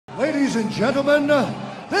Ladies and gentlemen,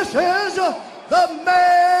 this is the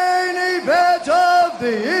main event of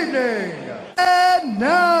the evening. And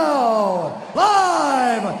now,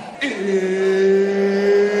 live, it's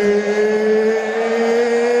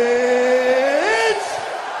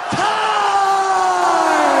time!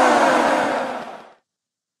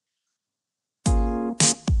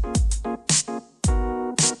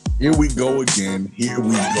 Here we go again. Here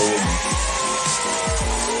we go again.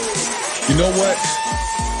 You know what?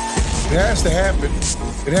 It has to happen.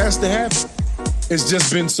 It has to happen. It's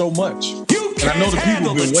just been so much. And I know the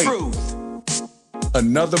people have been waiting.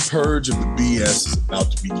 Another purge of the BS is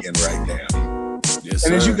about to begin right now. Yes,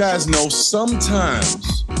 and sir. as you guys know,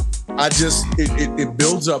 sometimes it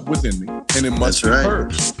builds up within me and it must be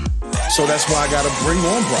purged. So that's why I got to bring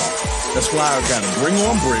on Brock. That's why I got to bring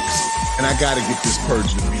on Bricks. And I got to get this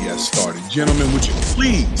purge of the BS started. Gentlemen, would you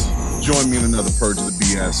please join me in another purge of the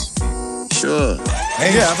BS? Sure.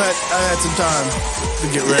 Hey, yeah, I had some time to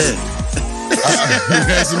get ready. You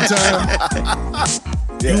had some time?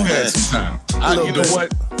 Yeah. You had some time. You know what?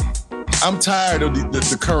 I'm tired of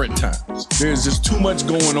the current times. There's just too much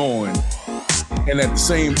going on. And at the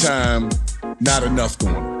same time, not enough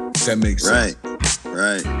going on. If that makes sense.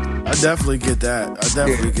 Right. I definitely get that.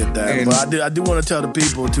 And but I do want to tell the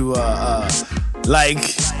people to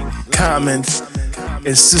like, comment,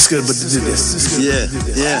 and Siska, but to do this. Yeah. Do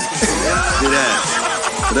that.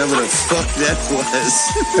 Whatever the fuck that was.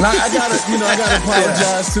 And I gotta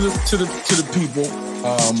apologize to the people.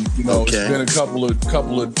 It's been a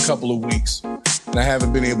couple of weeks, and I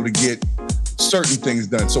haven't been able to get certain things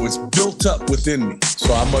done. So it's built up within me.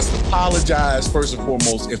 So I must apologize first and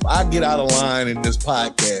foremost if I get out of line in this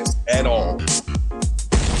podcast at all.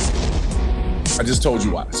 I just told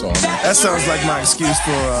you why. So that sounds like my excuse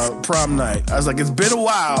for prom night. I was like, it's been a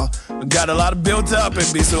while. I've got a lot of built up in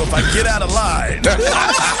me, so if I get out of line.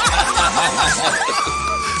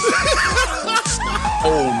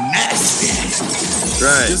 Oh, nasty.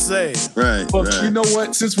 Right. Just say. Right. But you know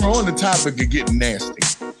what? Since we're on the topic of getting nasty,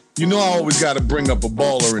 you know I always got to bring up a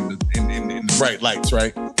baller in the bright lights,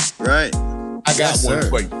 right? Right. I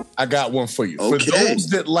got one for you. Okay. For those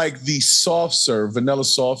that like the soft serve, vanilla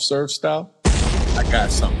soft serve style, I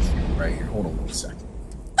got something for you right here. Hold on 1 second.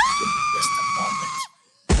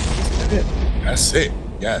 That's it.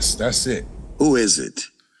 Yes, that's it. Who is it?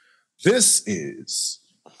 This is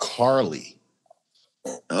Karlie.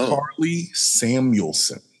 Karlie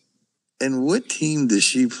Samuelson. And what team does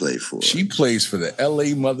she play for? She plays for the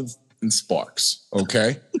LA Motherfucking Sparks.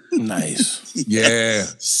 Okay. Nice. Yeah.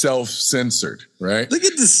 Self-censored, right? Look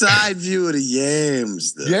at the side view of the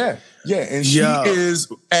Yams, though. Yeah. And she is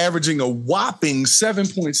averaging a whopping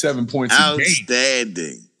 7.7 points a game.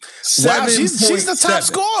 Outstanding. Wow, she's the top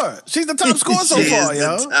scorer. She's the top scorer so far,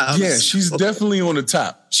 yo. Yeah, she's definitely on the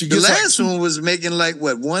top. She the gets last one was making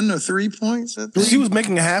 1 or 3 points. I think. She was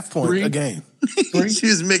making a half point a game. She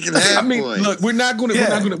was making half point. Look, we're not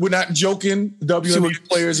joking. WNBA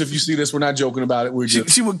players, if you see this, we're not joking about it.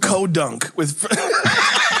 She would co-dunk with.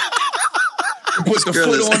 Put the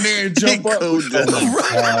foot on there and jump up.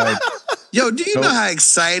 Yo, do you know how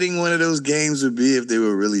exciting one of those games would be if they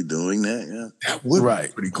were really doing that? Yeah. That would be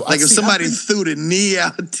pretty cool. Like if somebody threw the knee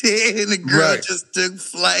out there and the girl just took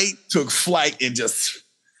flight and just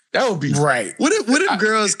that would be right. What if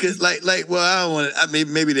girls could well, I don't want to. I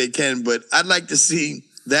mean, maybe they can, but I'd like to see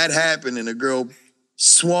that happen and a girl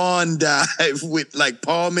swan dive with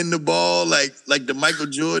palm in the ball, like the Michael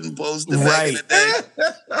Jordan poster back in the day.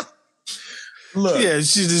 Look, yeah,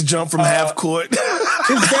 she just jumped from half court. Is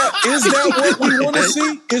that what we want to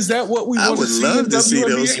see? Is that what we want to see? I would love to see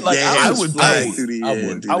those.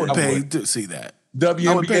 I would pay to to see that.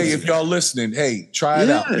 WNBA, if y'all listening, hey, try it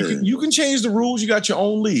out. You can change the rules. You got your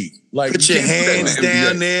own league. Put your hands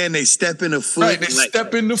down there and they step in the foot. Right, they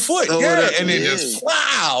step in the foot. Yeah, and then just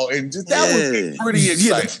wow. And that would be pretty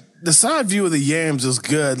exciting. The side view of the Yams is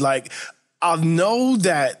good. I know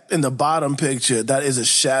that in the bottom picture, that is a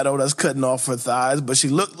shadow that's cutting off her thighs, but she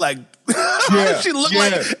looked like she looked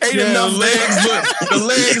like ain't enough the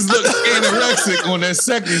legs look anorexic on that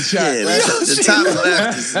second shot. Yeah, the top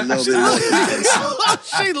left is a little bit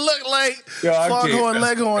she looked like Foghorn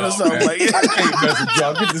Leghorn or something. I can't mess with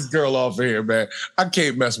y'all. Get this girl off of here, man. I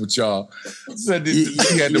can't mess with y'all. Said she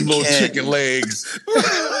had them little chicken legs.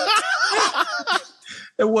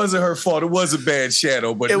 It wasn't her fault. It was a bad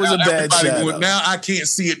shadow, but it was a bad shadow. Now I can't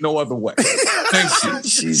see it no other way.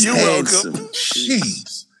 Thank you. You're welcome.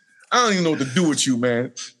 Jeez. I don't even know what to do with you,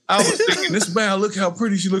 man. I was thinking, this man, look how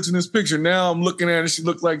pretty she looks in this picture. Now I'm looking at her, she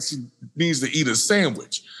looks like she needs to eat a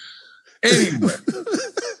sandwich. Anyway,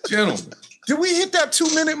 gentlemen, did we hit that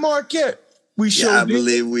 2-minute mark yet? We showed. I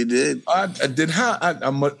believe we did. I did. How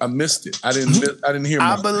I missed it. I didn't hear.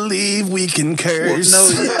 I believe we can curse.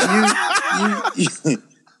 Well, no,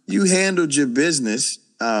 you handled your business.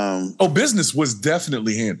 Business was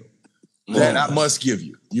definitely handled. That I must give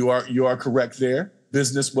you. You are correct there.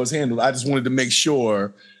 Business was handled. I just wanted to make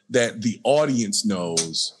sure that the audience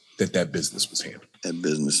knows that business was handled. That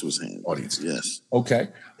business was handled. Audience, yes. Okay.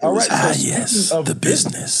 All right. Yes. The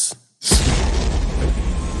business.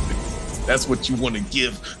 That's what you want to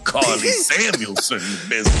give Karlie Samuelson the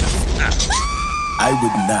business. I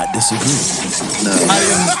would not disagree. No.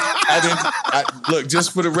 I didn't. Look,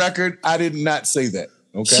 just for the record, I did not say that.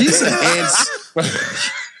 Okay.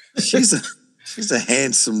 She's a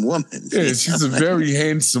handsome woman. Yeah, she's a very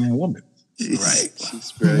handsome woman. Right.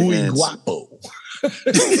 She's very handsome. Guapo.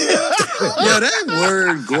 Yeah, that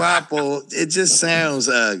word guapo, it just sounds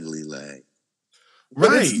ugly, like.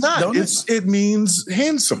 But it's not. It means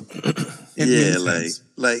handsome. It means handsome.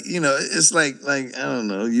 It's like I don't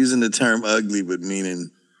know, using the term ugly, but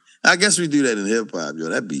meaning. I guess we do that in hip hop, yo.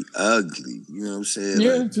 That'd be ugly. You know what I'm saying?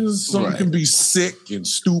 Yeah, just something can be sick and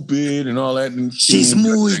stupid and all that. And she's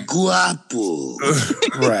muy guapo.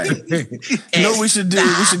 Right. You know what we should do?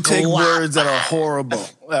 We should take words that are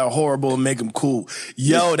horrible and make them cool.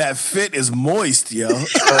 Yo, that fit is moist, yo.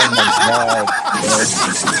 Oh my God.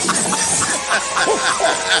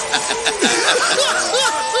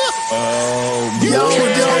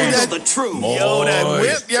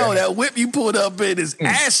 That whip you pulled up in is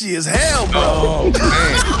ashy as hell, bro. Oh man.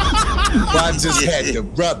 I just had to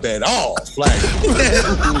rub it off. Like,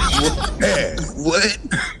 what?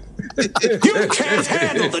 You can't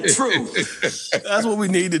handle the truth. That's what we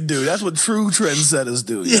need to do. That's what true trendsetters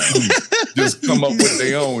do. Just come up with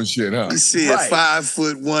their own shit, huh? You see a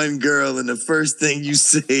 5'1" girl, and the first thing you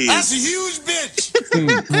say is, "That's a huge bitch."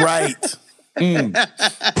 Right.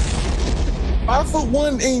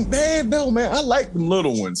 5'1" ain't bad though, man. I like them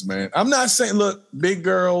little ones, man. I'm not saying, look, big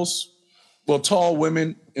girls, tall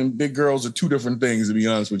women and big girls are two different things, to be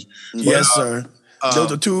honest with you. Yes, sir.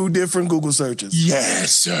 Those are two different Google searches.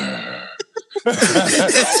 Yes, sir.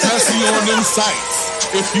 Especially on them sites,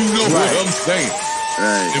 if you know what I'm saying.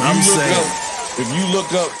 Right. If you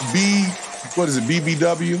look up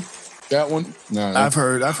BBW, that one? No, I've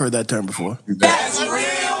heard that term before. That's real.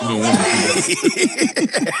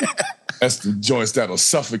 That's the joints that'll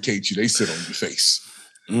suffocate you. They sit on your face.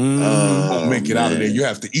 Won't make it out of there. You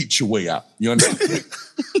have to eat your way out. You understand?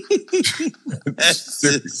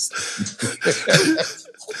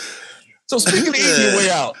 So speaking of eating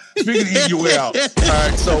your way out. All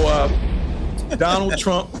right, so Donald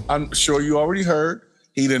Trump, I'm sure you already heard,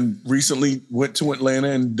 he then recently went to Atlanta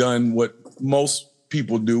and done what most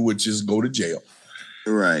people do, which is go to jail.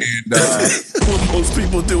 Right. And, what most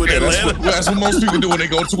people do in Atlanta. That's what most people do when they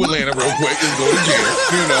go to Atlanta real quick, is go to jail.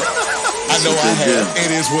 You know. I know I have.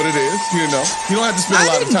 It is what it is. You know. You don't have to spend a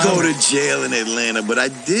lot of time. I didn't go to jail in Atlanta, but I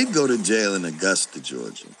did go to jail in Augusta,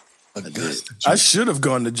 Georgia. I should have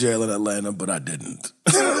gone to jail in Atlanta, but I didn't.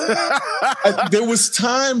 There was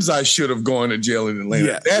times I should have gone to jail in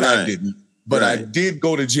Atlanta. I didn't. But I did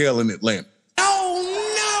go to jail in Atlanta.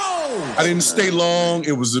 Oh, no! I didn't stay long.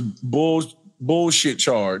 It was a bullshit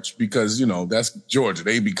charge because, you know, that's Georgia.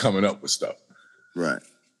 They be coming up with stuff. Right.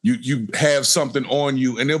 You have something on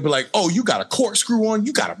you, and they'll be like, "Oh, you got a corkscrew on?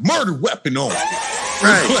 You got a murder weapon on?"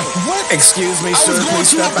 Right. Like, what? Excuse me, sir. I was going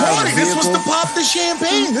to a party. This was to pop the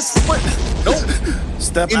champagne. This is what. Nope.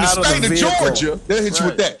 Step in out the of state the of vehicle. Georgia, they'll hit you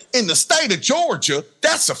with that. In the state of Georgia,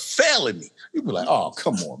 that's a felony. You be like, "Oh,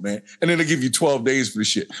 come on, man!" And then they give you 12 days for the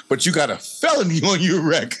shit, but you got a felony on your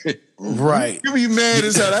record. Right. You be mad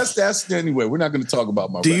as hell. That's anyway. We're not going to talk about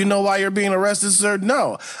my. Do you know why you're being arrested, sir?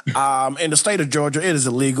 No. In the state of Georgia, it is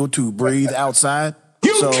illegal to breathe outside.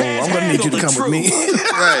 So I'm going to need you to come with me.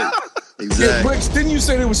 Right. Exactly. Yeah, Bricks, didn't you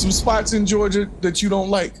say there was some spots in Georgia that you don't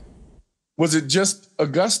like? Was it just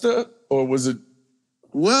Augusta or was it?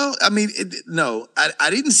 Well, I mean, no, I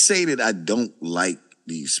didn't say that I don't like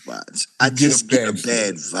these spots. I just get a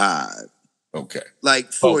bad vibe. Okay.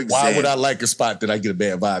 Like, for example. Why would I like a spot that I get a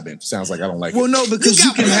bad vibe in? Sounds like I don't like it. Well, no, because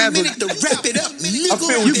you can have to wrap it up,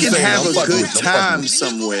 you can have a good time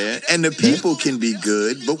somewhere and the people can be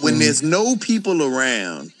good, but when there's no people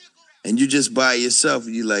around and you're just by yourself,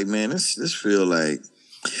 you're like, man, this feel like,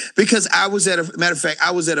 because I was at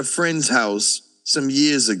a friend's house some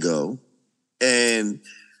years ago, and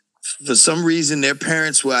for some reason their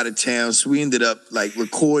parents were out of town, so we ended up like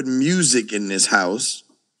recording music in this house.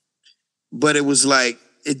 But it was like,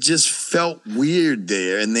 it just felt weird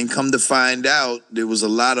there. And then come to find out, there was a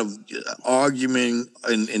lot of arguing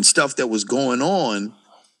and stuff that was going on.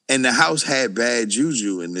 And the house had bad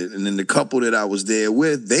juju, and then the couple that I was there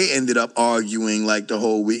with, they ended up arguing like the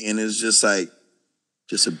whole week, and it's just like,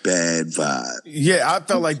 just a bad vibe. Yeah, I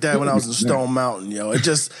felt like that when I was in Stone Mountain, yo. It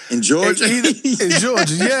just in Georgia, in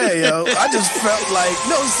Georgia, yeah, yo. I just felt like,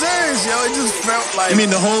 no, serious, yo. It just felt like. I mean,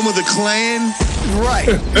 the home of the Klan, right?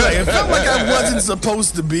 Like, it felt like I wasn't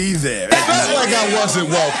supposed to be there. It felt like I wasn't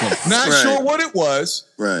welcome. Not sure what it was.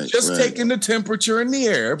 Right. Just taking the temperature in the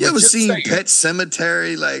air. You ever seen saying. Pet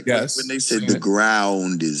Cemetery? Like when they said the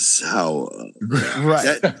ground is sour.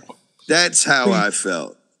 Right. That's how I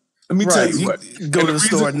felt. Let me tell you what. Go to the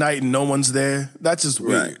store at night and no one's there. That's just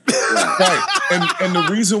weird. Right. And the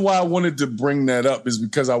reason why I wanted to bring that up is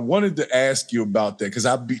because I wanted to ask you about that, because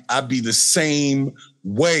I'd be the same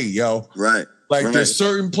way, yo. Right. Like there's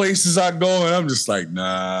certain places I go and I'm just like,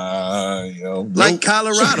 nah, yo. Like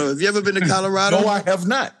Colorado. Have you ever been to Colorado? No, I have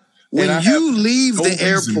not. When you leave the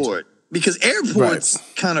airport, because airports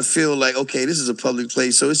kind of feel like, okay, this is a public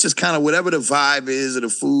place, so it's just kind of whatever the vibe is, or the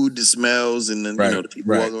food, the smells, and then the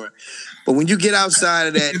people walking around. But when you get outside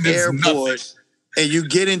of that airport and you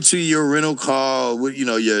get into your rental car, with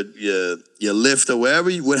your Lyft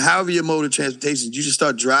or however your mode of transportation, you just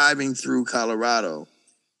start driving through Colorado.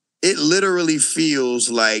 It literally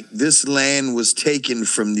feels like this land was taken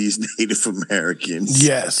from these Native Americans.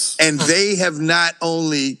 Yes, and they have not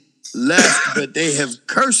only left, but they have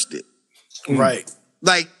cursed it. Right.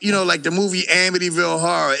 Like, like the movie Amityville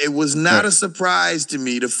Horror, it was not a surprise to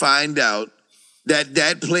me to find out that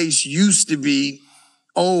that place used to be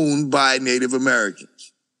owned by Native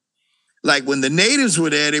Americans. Like when the natives were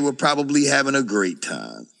there, they were probably having a great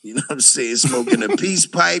time. You know what I'm saying? Smoking a peace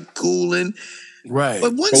pipe, cooling. Right.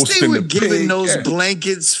 But once they were given those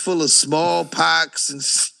blankets full of smallpox and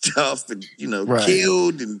stuff and,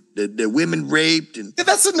 killed and the women raped. And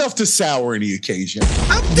that's enough to sour any occasion.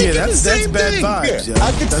 I'm thinking that's bad vibes. Yeah.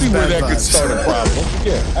 I can see where that could start a problem.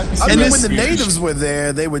 Yeah. I mean, when the natives were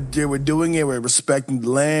there, they were doing it, they were respecting the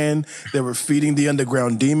land, they were feeding the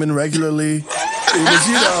underground demon regularly. It was,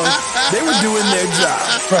 they were doing their job.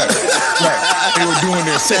 Right. They were doing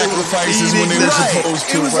their sacrifices when they were supposed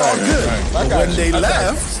to. It was all good. But when they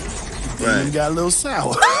left, they got a little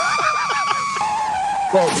sour.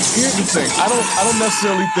 Well, here's the thing. I don't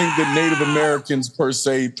necessarily think that Native Americans per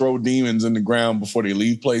se throw demons in the ground before they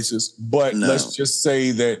leave places, but let's just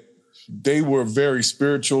say that they were very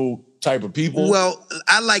spiritual type of people. Well,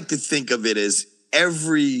 I like to think of it as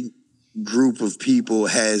every group of people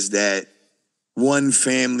has that one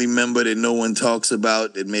family member that no one talks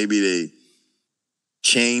about, that maybe they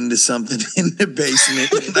chained to something in the basement.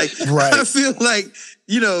 I feel like,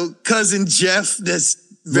 cousin Jeff that's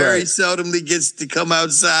very seldomly gets to come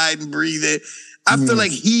outside and breathe it. I feel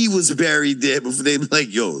like he was buried there before they were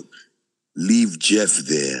like, yo, leave Jeff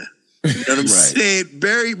there. You know what I'm saying?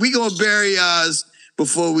 We gonna bury ours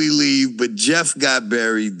before we leave, but Jeff got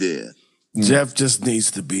buried there. Jeff just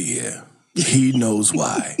needs to be here. He knows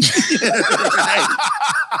why.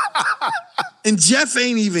 And Jeff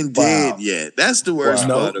ain't even dead yet. That's the worst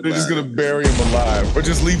part about it. They're just going to bury him alive or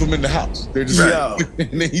just leave him in the house. They're just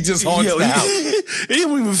and then he just haunts the house. He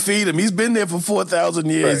don't even feed him. He's been there for 4,000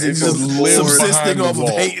 years. He's just subsisting off of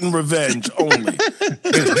hate and revenge only.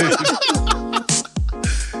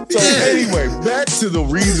 So anyway, back to the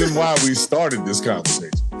reason why we started this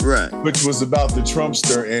conversation. Right. Which was about the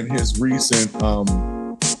Trumpster and his recent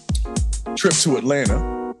trip to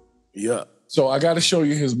Atlanta. Yeah. So I got to show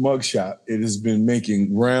you his mugshot. It has been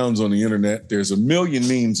making rounds on the internet. There's a million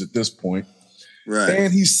memes at this point. Right.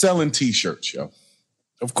 And he's selling T-shirts, yo.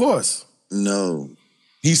 Of course. No.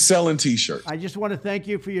 He's selling T-shirts. I just want to thank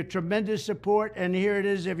you for your tremendous support. And here it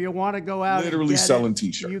is. If you want to go out literally selling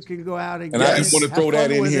T-shirts. You can go out and get it. And I just want to throw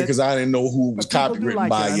that in here because I didn't know who it was copywritten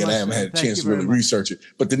by yet. I haven't had a chance to really research it.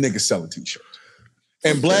 But the nigga's selling T-shirts.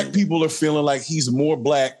 And black people are feeling like he's more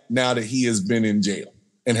black now that he has been in jail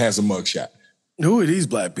and has a mugshot. Who are these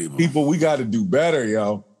black people? People, we got to do better,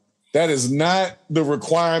 yo. That is not the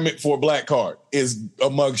requirement for a black card, is a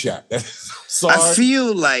mugshot. Sorry. I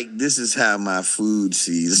feel like this is how my food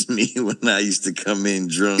sees me when I used to come in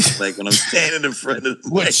drunk, like when I'm standing in front of the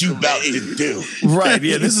what you about to do. Right,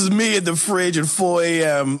 yeah. This is me at the fridge at 4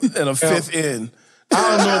 a.m. and a fifth in.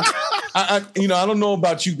 I don't know. I don't know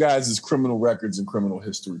about you guys' criminal records and criminal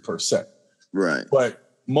history per se. Right. But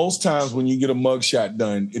most times when you get a mugshot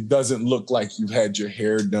done, it doesn't look like you've had your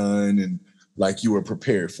hair done and like you were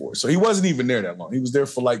prepared for it. So he wasn't even there that long. He was there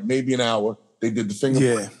for like maybe an hour. They did the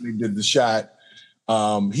fingerprint. They did the shot.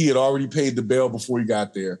 He had already paid the bail before he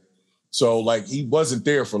got there. So like he wasn't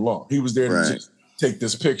there for long. He was there to just take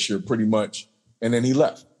this picture pretty much. And then he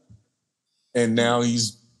left. And now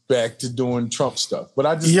he's back to doing Trump stuff. But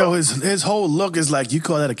I just his whole look is like, you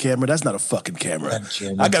call that a camera? That's not a fucking camera.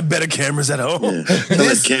 I got better cameras at home. Yeah.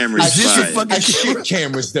 This camera is fine. I shit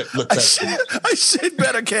cameras that look better. I shit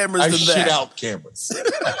better cameras than that. I shit out cameras.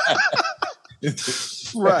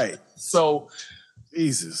 Right. So,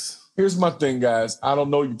 Jesus. Here's my thing, guys. I don't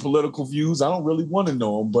know your political views. I don't really want to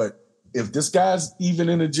know them, but if this guy's even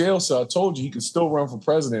in a jail cell, I told you he can still run for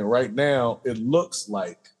president. Right now, it looks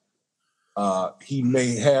like he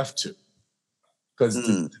may have to. Because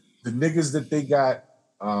the niggas that they got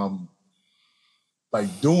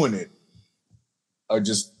like doing it are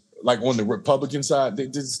just like on the Republican side,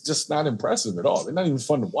 it's just not impressive at all. They're not even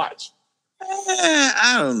fun to watch.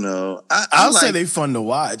 I don't know. I'll say they fun to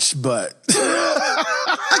watch, but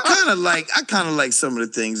I kind of like some of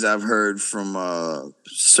the things I've heard from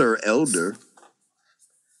Sir Elder.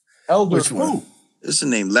 Elder Which one? who? What's his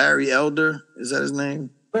name? Larry Elder? Is that his name?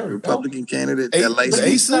 Larry Republican candidate.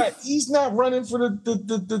 He's not running for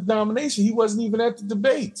the nomination. He wasn't even at the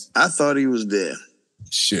debates. I thought he was there.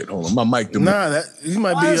 Shit, hold on. My mic. He might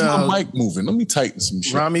Why be. is my mic moving? Let me tighten some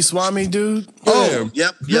shit. Rami Swami, dude. Oh,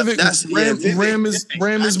 yep. That's Ram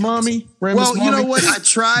is mommy. Well, you know what? I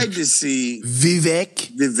tried to see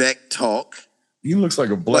Vivek talk. He looks like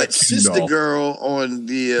a black but Sister Girl on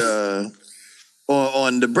the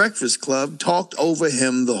on the Breakfast Club talked over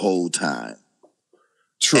him the whole time.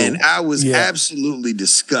 True. And I was absolutely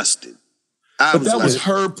disgusted. But that was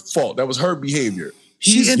her fault. That was her behavior.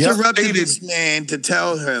 She interrupted this man to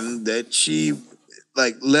tell him that she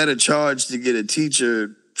led a charge to get a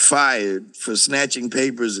teacher fired for snatching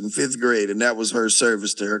papers in 5th grade, and that was her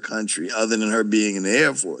service to her country, other than her being in the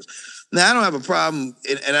Air Force. Now, I don't have a problem,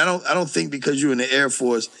 and I don't think because you're in the Air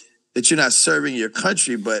Force that you're not serving your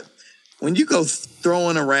country, but when you go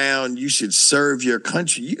throwing around, you should serve your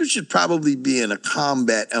country, you should probably be in a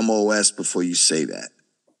combat MOS before you say that.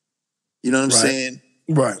 You know what I'm saying?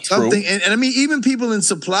 Right. Something, and I mean, even people in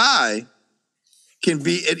supply can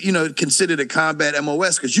be, considered a combat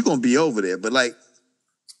MOS because you're going to be over there. But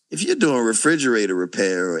if you're doing refrigerator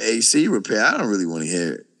repair or AC repair, I don't really want to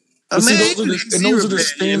hear it. Those are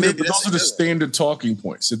the standard talking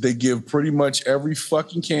points that they give pretty much every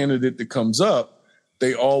fucking candidate that comes up.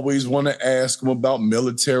 They always want to ask them about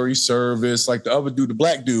military service, like the other dude, the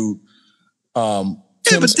black dude. But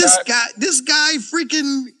this guy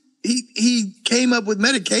freaking. He came up with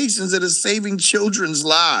medications that are saving children's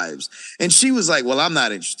lives. And she was like, well, I'm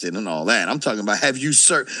not interested in all that. I'm talking about,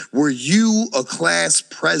 were you a class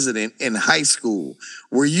president in high school?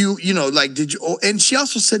 Were you, did you, and she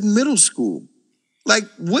also said middle school.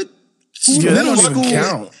 What? Middle school?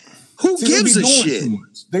 Count. Who gives a shit?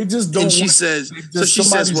 They just don't. And she says,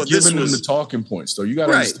 well, giving them the talking points, though. You got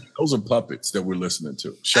to understand, those are puppets that we're listening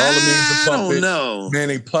to. Charlamagne's a puppet. I don't know. Man,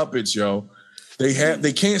 they puppets, yo.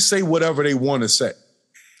 They can't say whatever they want to say.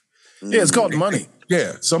 Yeah, it's called money.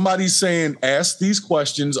 Yeah, somebody's saying, ask these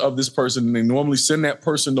questions of this person, and they normally send that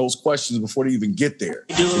person those questions before they even get there.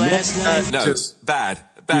 No, bad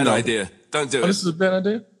idea. Don't do it. This is a bad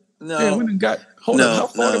idea? No. Yeah, we done got, hold on, how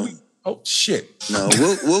far did we, oh, shit. No,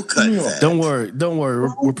 we'll cut that. Don't worry,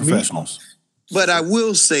 we're professionals. But I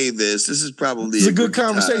will say this is probably a good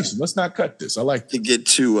conversation. Let's not cut this. I like to get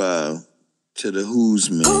to the who's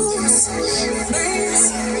man.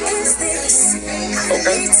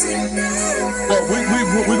 Okay. Well,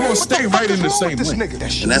 we're going to stay right in the same lane.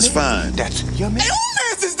 And that's fine. That's your man. Hey, who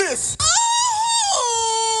man's is this?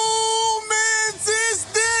 Who man's is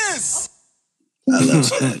this? I love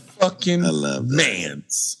that. Fucking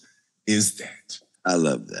man's is that. I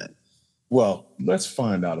love that. Well, let's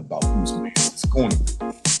find out about whose man's it's going to be.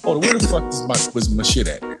 Hold on, where the fuck was my shit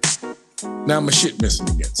at? Now my shit missing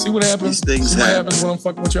again. See what happens? These things what happens when I'm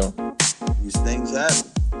fucking with y'all? These things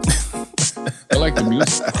happen. I like the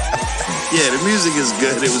music. Yeah, the music is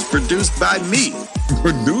good. It was produced by me.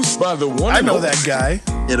 Produced by the one. I know that guy.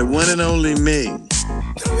 Yeah, the one and only me.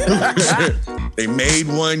 They made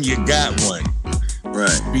one, you got one.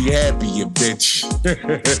 Right. Be happy, you bitch.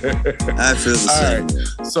 I feel the same.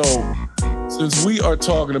 Right. So, since we are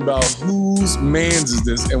talking about whose man's is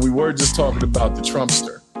this, and we were just talking about the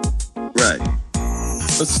Trumpster. Right.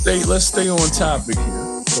 Let's stay on topic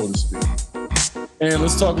here, so to speak. And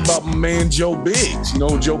let's talk about my man Joe Biggs. You know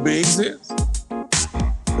who Joe Biggs is?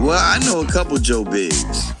 Well, I know a couple Joe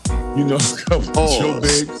Biggs. You know a couple Joe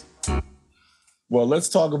Biggs? Well, let's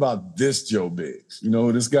talk about this Joe Biggs. You know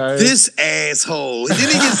who this guy is? This asshole. Didn't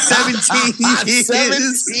he get 17 years?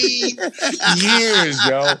 17 years,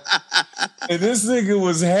 yo. And this nigga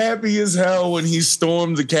was happy as hell when he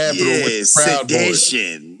stormed the Capitol with the Proud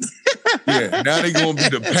sedition. Boys. Yeah, now they're going to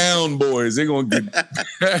be the Pound Boys. They're going to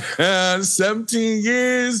get 17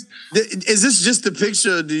 years. Is this just a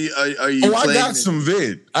picture? Or are you I got some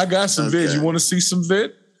vid. vid. You want to see some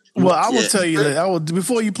vid? Well, I will tell you that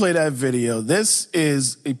before you play that video, this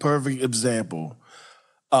is a perfect example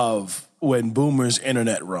of when boomers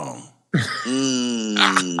internet wrong. You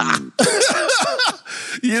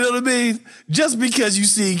know what I mean? Just because you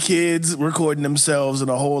see kids recording themselves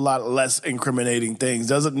and a whole lot less incriminating things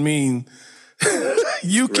doesn't mean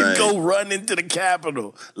you can go run into the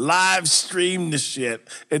Capitol, live stream the shit,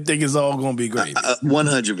 and think it's all going to be great.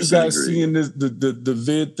 100% You guys seeing this, the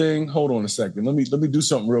vid thing? Hold on a second. Let me do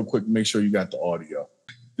something real quick to make sure you got the audio.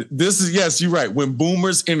 This is, yes, you're right. When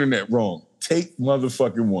boomers internet wrong. Take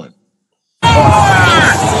motherfucking one.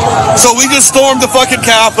 So we just stormed the fucking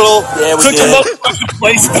Capitol. Yeah, we took the motherfucking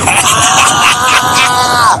place back.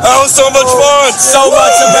 That was so much fun. So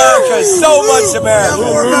much America. So much America.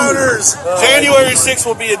 More voters. January 6th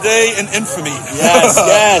will be a day in infamy. Yes,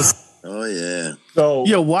 yes. Oh, yeah. So,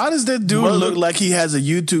 why does that dude look like he has a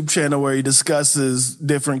YouTube channel where he discusses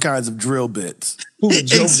different kinds of drill bits?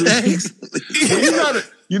 Exactly.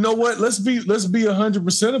 You know what? Let's be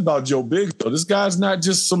 100% about Joe Biggs, though. This guy's not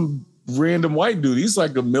just some random white dude. He's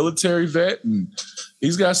like a military vet, and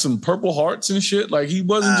he's got some Purple Hearts and shit. Like, he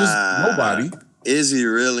wasn't just nobody. Is he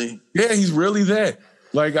really? Yeah, he's really that.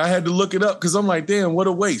 Like, I had to look it up because I'm like, damn, what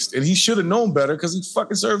a waste. And he should have known better because he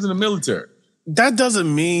fucking served in the military. That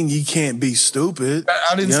doesn't mean you can't be stupid.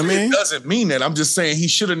 I didn't say it doesn't mean that. I'm just saying he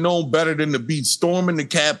should have known better than to be storming the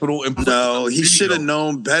Capitol. And no, he should have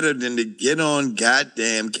known better than to get on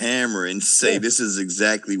goddamn camera and say this is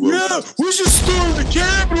exactly what. Yeah, we should storm the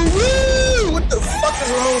Capitol. Woo! What the fuck is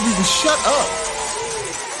wrong with you? Shut up.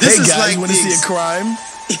 This is guys, like, want to see a crime?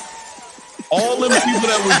 All them people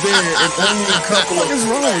that was there, and only a couple of what is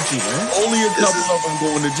wrong with you, man? Only a couple of them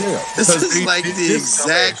going to jail. This is like the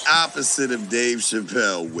exact opposite of Dave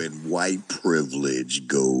Chappelle when white privilege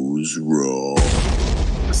goes wrong.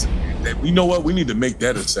 You know what? We need to make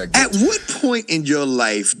that a segment. At what point in your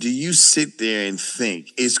life do you sit there and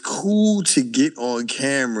think it's cool to get on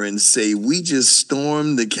camera and say, we just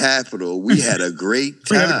stormed the Capitol. We had a great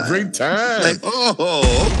time. We had a great time. Like,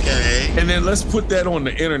 oh, okay. And then let's put that on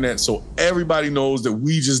the internet so everybody knows that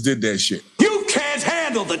we just did that shit. You can't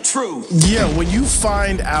handle the truth. Yeah, when you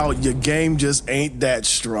find out your game just ain't that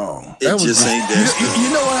strong. It just ain't that strong. You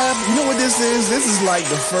know what happened? You know what this is? This is like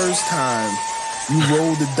the first time you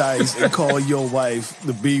roll the dice and call your wife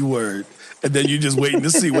the B word, and then you're just waiting to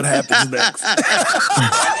see what happens next. And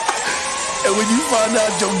when you find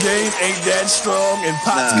out your game ain't that strong and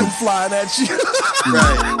pots come flying at you.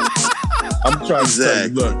 Right. I'm trying to tell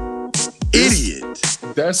you, look. Idiot.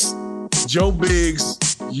 That's Joe Biggs.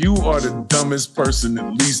 You are the dumbest person,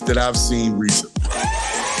 at least that I've seen recently.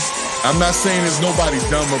 I'm not saying there's nobody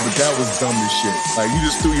dumber, but that was dumb as shit. Like, you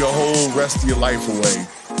just threw your whole rest of your life away.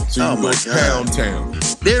 So you go pound town.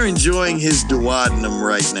 They're enjoying his duodenum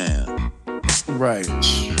right now. Right.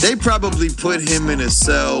 They probably put him in a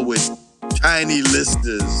cell with tiny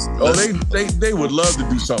listers. Oh, they would love to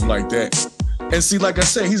do something like that. And see, like I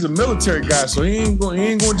said, he's a military guy, so he ain't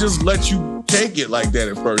gonna just let you take it like that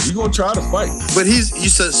at first. He's gonna try to fight. But he's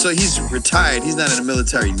retired. He's not in the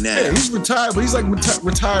military now. Yeah, he's retired, but he's like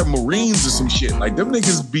retired Marines or some shit. Like, them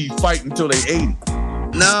niggas be fighting until they 80.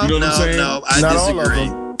 No, you know what I'm saying? No, I disagree.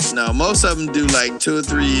 No, most of them do like 2 or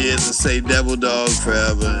 3 years and say devil dog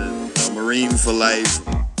forever, and Marine for life.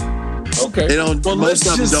 Okay. They don't. Well, most let's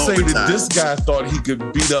of them just don't say retire. that this guy thought he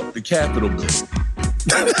could beat up the Capitol building.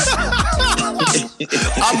 I'm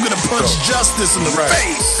gonna punch justice in the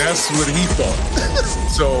face. That's what he thought.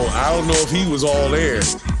 So I don't know if he was all there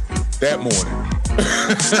that morning.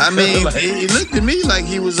 I mean, he looked at me like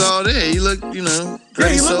he was all there. He looked, pretty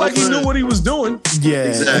he looked like he knew what he was doing. Yeah,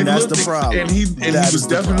 exactly. and that's the problem. And he was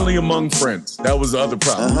definitely among friends. That was the other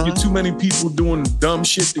problem. You get too many people doing dumb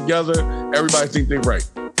shit together, everybody think they're right.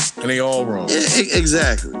 And they all wrong. Yeah,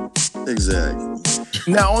 exactly.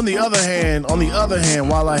 Now, on the other hand,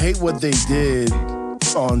 while I hate what they did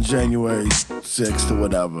on January 6th or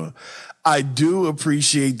whatever, I do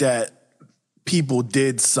appreciate that people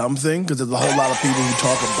did something, because there's a whole lot of people who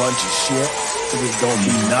talk a bunch of shit that just don't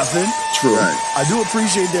mean nothing. True. Right. I do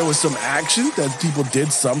appreciate there was some action, that people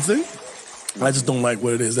did something. I just don't like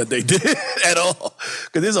what it is that they did at all.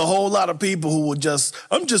 Because there's a whole lot of people who will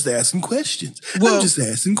I'm just asking questions. Well, I'm just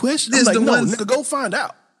asking questions. I'm like, no, nigga, go find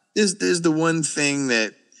out. there's the one thing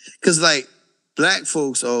that, because like black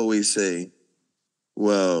folks always say,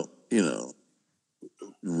 well, you know,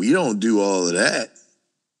 we don't do all of that.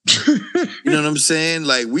 You know what I'm saying?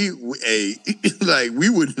 Like we would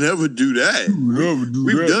never do that.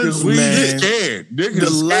 We've done some shit. Scared.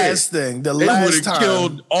 The last time,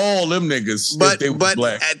 killed all them niggas. But if they was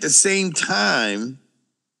black. At the same time,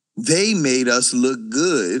 they made us look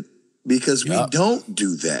good because we don't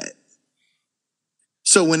do that.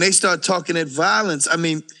 So when they start talking at violence, I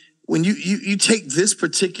mean, when you take this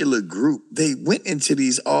particular group, they went into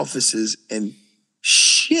these offices and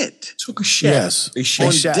took a shit. Yes, they shat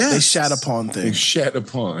upon things. They shat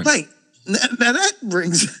upon. Like now that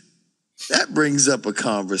brings up a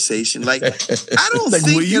conversation. Like I don't think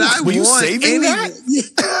were you want saving that? Yeah.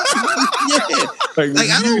 Like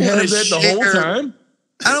I don't want to share the whole time.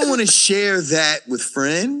 I don't want to share that with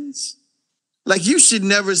friends. Like you should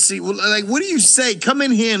never see. Like what do you say? Come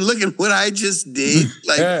in here and look at what I just did.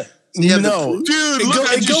 Like no, dude,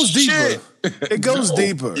 it goes deeper. It goes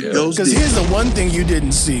deeper. Because here's the one thing you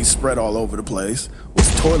didn't see spread all over the place was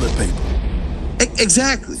toilet paper.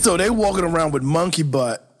 Exactly. So they walking around with monkey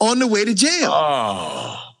butt on the way to jail.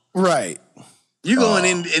 Oh, right. You going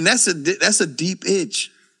in, and that's a deep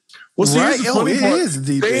itch. Well, see, right. It is a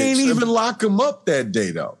deep they itch. ain't even lock him up that day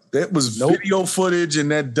though. That was video footage and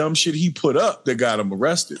that dumb shit he put up that got him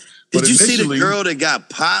arrested. Did you see the girl that got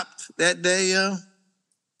popped that day, yo?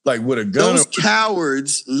 Like with a gun. Those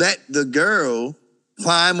cowards let the girl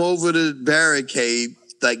climb over the barricade,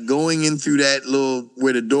 like going in through that little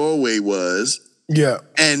where the doorway was. Yeah.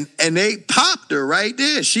 And they popped her right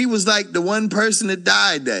there. She was like the one person that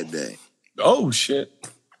died that day. Oh shit.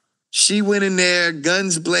 She went in there,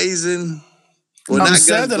 guns blazing. Well, I'm not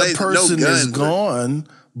sad guns that blazing, a person no guns, is gone,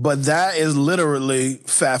 but that is literally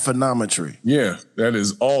fathonometry. Yeah, that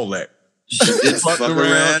is all that. Just fuck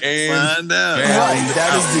around and find out. Right,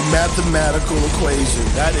 that is the mathematical equation.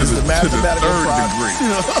 That is the mathematical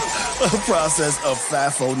process of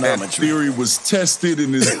fathonometry. That theory was tested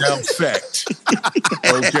and is now fact.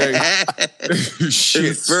 Okay,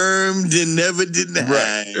 shit. Confirmed and never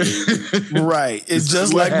denied. Right. It's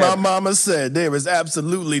just like my mama said. There is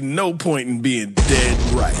absolutely no point in being dead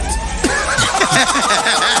right.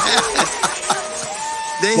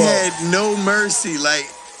 They had no mercy. Like.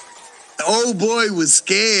 Old boy was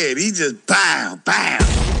scared. He just bow. I'm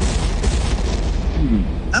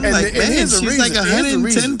like, man, she's like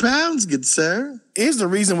 110 pounds, good sir. Here's the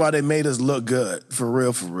reason why they made us look good, for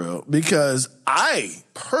real. Because I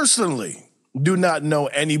personally do not know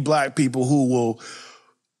any black people who will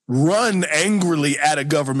run angrily at a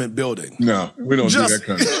government building. No, we don't do that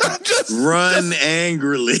kind of just run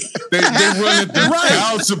angrily. They run at the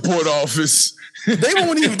child support office. They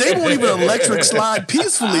won't even electric slide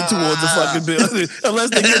peacefully towards the fucking building unless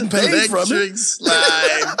they're getting paid from it. Electric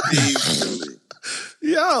slide peacefully.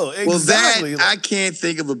 Yo, exactly. Well, I can't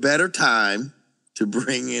think of a better time to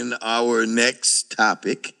bring in our next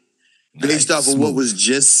topic based off of what was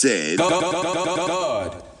just said.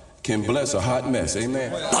 God can bless a hot mess,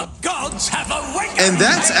 amen. The gods have awakened. And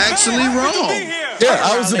that's actually wrong. Yeah,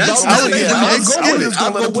 I was about to say,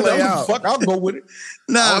 I'll go with it.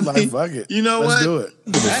 Nah, fuck it. You know Let's what? do it.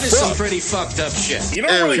 That is some pretty fucked up shit. You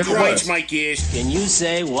know what grates my gears? Can you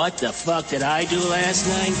say what the fuck did I do last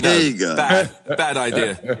night? There you go. Bad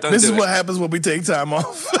idea. This is what happens when we take time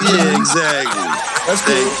off. Yeah, exactly. That's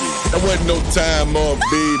cool. That wasn't no time off,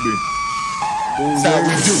 baby. That's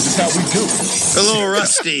how we do. A little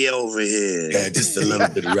rusty over here. Yeah, just a little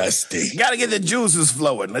bit rusty. Gotta get the juices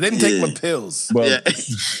flowing. I didn't take my pills. Well,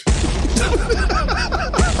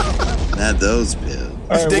 not those pills.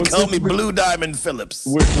 Right, they call me Blue Diamond Phillips.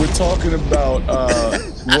 We're talking about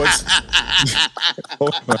what's. Oh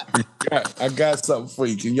my God. I got something for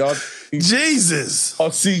you. Can y'all? Jesus.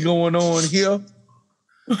 Y'all see going on here?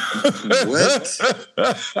 What?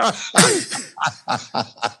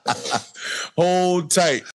 Hold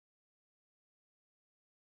tight.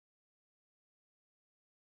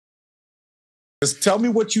 Just tell me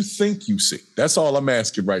what you think you see. That's all I'm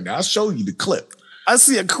asking right now. I'll show you the clip. I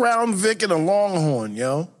see a Crown Vic and a Longhorn,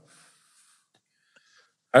 yo.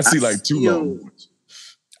 I see like two Longhorns.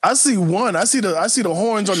 I see one. I see the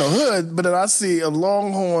horns on the hood, but then I see a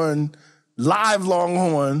Longhorn, live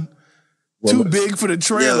Longhorn, too big for the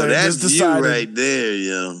trailer. Yo, that's just decided. you right there,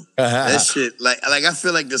 yo. That shit, like I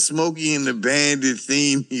feel like the Smokey and the Bandit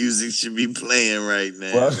theme music should be playing right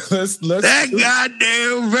now. Well, let's that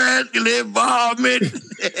goddamn vertical involvement.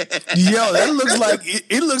 Yo, that looks like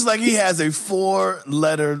it looks like he has a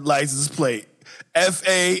 4-letter license plate.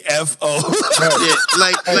 FAFO. Yeah,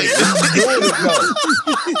 like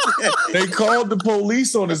They called the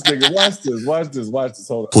police on this nigga. Watch this.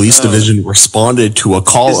 Hold on. Police division responded to a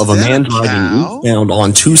call of a man driving eastbound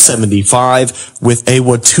on 275 with a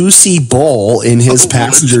Watusi Bull in his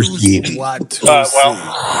passenger seat. The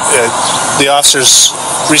officers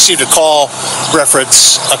received a call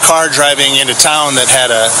reference a car driving into town that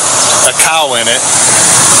had a cow in it.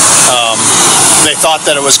 They thought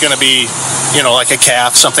that it was going to be, like a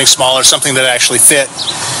calf, something smaller, something that actually fit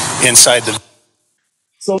inside the.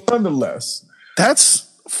 So nonetheless, that's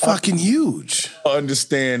fucking huge. I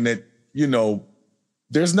understand that,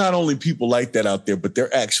 there's not only people like that out there, but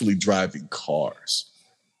they're actually driving cars.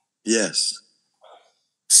 Yes.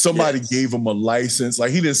 Somebody gave him a license.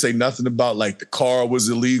 Like, he didn't say nothing about, like, the car was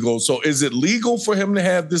illegal. So is it legal for him to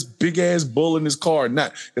have this big-ass bull in his car or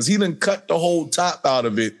not? Because he done cut the whole top out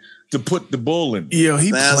of it to put the bull in. Yo,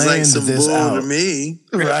 he sounds planned like some this bull out to me.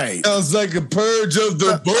 Right. Sounds like a purge of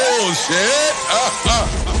the bullshit.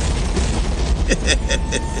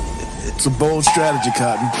 It's a bold strategy,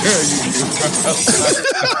 Cotton.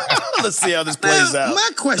 Let's see how this plays out. My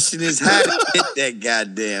question is, how to get that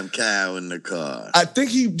goddamn cow in the car? I think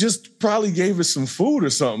he just probably gave it some food or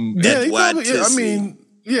something.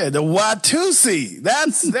 Yeah, the Watusi.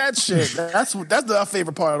 That's that shit. That's our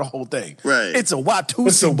favorite part of the whole thing. Right. It's a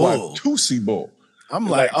Watusi Bull. Watusi Bull. I'm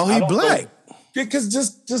like, he black. Because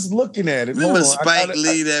just looking at it. Remember Spike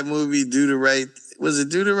Lee, that movie, Do the Right Thing? Was it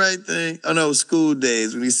Do the Right Thing? Oh, no, School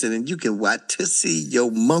Days, when he said, and you can Watusi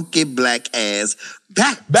your monkey black ass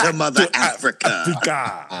back to Mother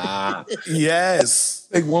Africa. Yes.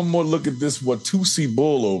 Take one more look at this Watusi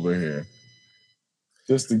Bull over here.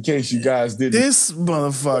 Just in case you guys didn't. This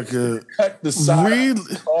motherfucker cut the side of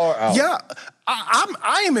the car out. Yeah,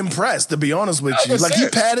 I am impressed, to be honest with you. Like, he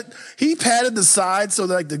padded the side so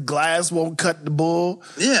that, like, the glass won't cut the bull.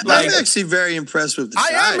 Yeah, like, I'm actually very impressed with the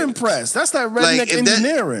I tires. am impressed. That's that redneck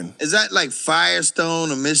engineering. Is that like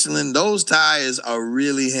Firestone or Michelin? Those tires are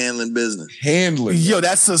really handling business. Yo,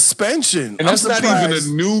 that's suspension. And that's not even a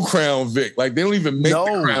new Crown Vic. Like, they don't even make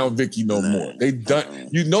the Crown Vicky no more. They done.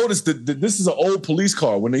 You notice that this is an old police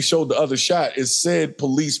car. When they showed the other shot, it said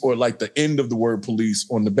police, or like the end of the word police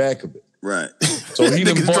on the back of it. Right. So he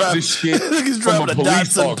done bought this shit from a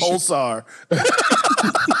police auction. Pulsar.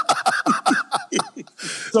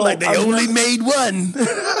 So like, they only made one.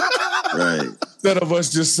 Right. Instead of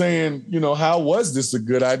us just saying, how was this a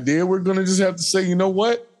good idea? We're going to just have to say, you know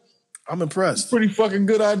what? I'm impressed. Pretty fucking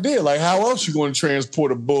good idea. Like, how else you going to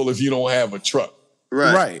transport a bull if you don't have a truck?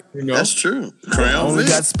 Right. You know? That's true. Only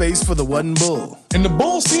got space for the one bull. And the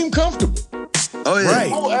bull seemed comfortable. Oh, yeah. Right.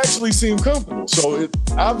 The bull actually seemed comfortable. So it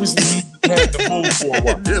obviously had the bull for a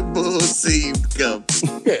while. The bull seemed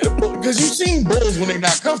comfortable. Yeah, because you've seen bulls when they're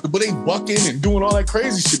not comfortable, they bucking and doing all that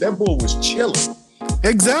crazy shit. That bull was chilling.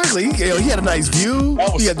 Exactly. He had a nice view.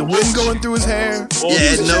 He had the wind going through his hair.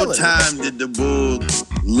 Yeah, at no time did the bull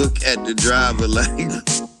look at the driver like,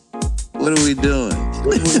 what are we doing?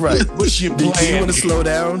 Right. What's your plan? Do you want to slow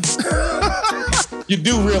down? You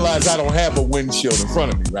do realize I don't have a windshield in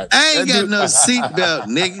front of me, right? I ain't got no seatbelt,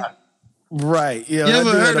 nigga. Right. Yeah, you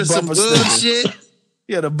ever heard of some bullshit?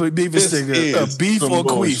 Yeah, the beaver sticker. Beef or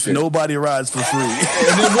queef. Nobody rides for free.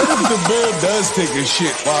 And then what if the bull does take a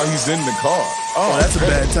shit while he's in the car? Oh, that's a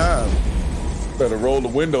bad time. Better roll the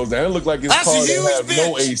windows down. It look like his car don't have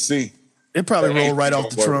no AC. It probably rolled right off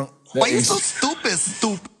the trunk. Why you so stupid?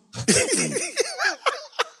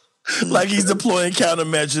 Like he's deploying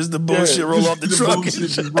countermeasures. The bullshit roll off the trunk. The bullshit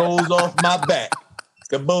just rolls off my back.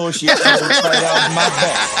 The bullshit rolls right off my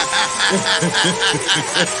back.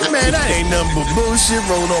 Man, that ain't nothing but bullshit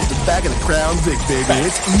rolling off the back of the Crown Vic, baby.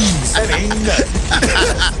 It's easy. That ain't nothing.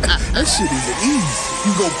 That shit is easy.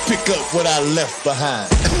 You go pick up what I left behind.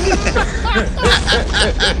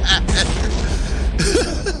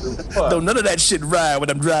 Don't none of that shit ride when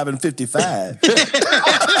I'm driving 55.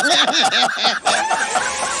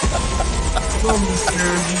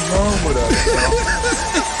 wrong with us,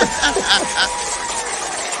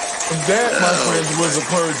 that, my friends, was a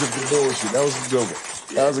purge of the bullshit. That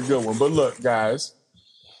was a good one. But look, guys,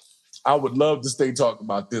 I would love to stay talking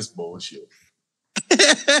about this bullshit.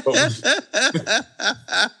 But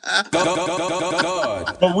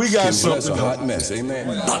we got something. A hot mess, amen.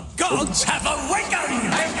 The gods have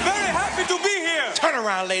awakened. I'm very happy to be here. Turn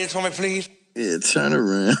around, ladies, for me, please. Yeah, turn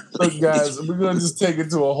around. Look, guys, we're gonna just take it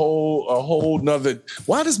to a whole nother.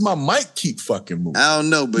 Why does my mic keep fucking moving? I don't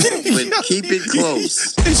know, but keep it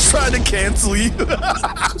close. He's trying to cancel you. Son of a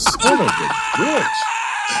bitch.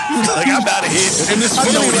 Like, I'm out of here. And this I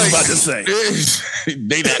know what like, he's about to say.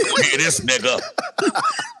 They not gonna hear this nigga.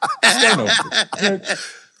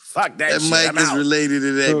 Fuck that shit. That mic is related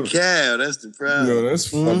to that cow. That's the problem. Yo, that's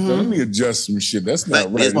fucked up. Let me adjust some shit. That's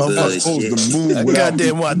not right. I'm not supposed to move that without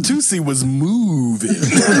goddamn Watusi was moving.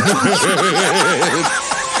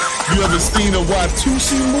 You ever seen a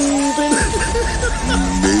Watusi moving?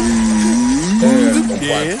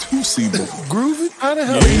 Yeah. Watusi Bull. Grooving? How the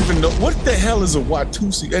hell do you even know? What the hell is a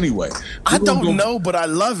Watusi anyway? I don't know, but I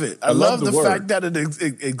love it. I love the fact that it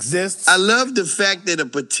exists. I love the fact that a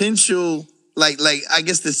potential, like I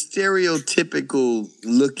guess the stereotypical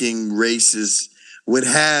looking racist would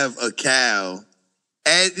have a cow.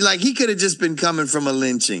 And like he could have just been coming from a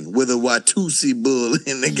lynching with a Watusi Bull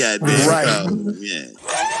in the goddamn car. Yeah.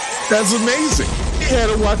 That's amazing. He had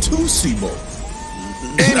a Watusi Bull.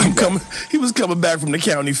 And he was coming back from the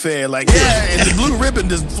county fair like, yeah, and the blue ribbon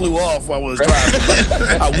just flew off while I was driving.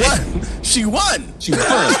 I won. She won. She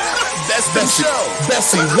won. That's the show.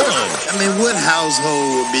 Bessie won. I mean, what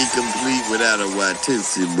household would be complete without a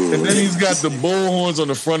Watusi Bull? And then he's got the bull horns on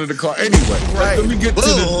the front of the car. Anyway, let me get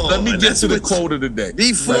to the quote of the day.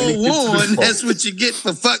 Be forewarned, that's what you get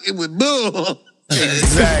for fucking with bull.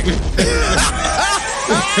 Exactly.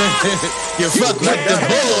 You fuck with the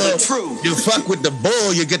bull. You fuck with the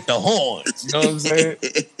bull, you get the horns. You know what I'm saying?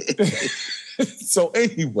 So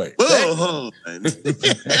anyway, Bullhorn.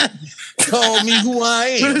 Call me who I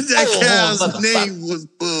am. What if that cow's name was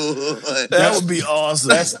Bullhorn? That would be awesome.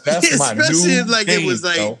 That's my new Especially if like name, it was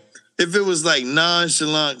like though. if it was like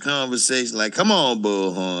nonchalant conversation, like, come on,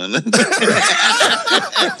 Bullhorn. Leave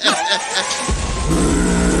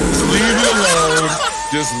it alone.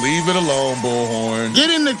 Just leave it alone, Bullhorn. Get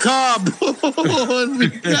in the car, Bullhorn. We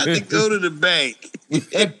got to go to the bank.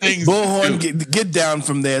 Bullhorn, get down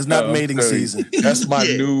from there. It's not mating season. That's my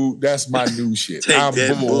new shit. Take I'm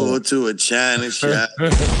that bull bull to a China shop.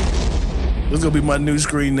 This is gonna be my new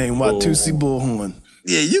screen name, Watusi Bullhorn.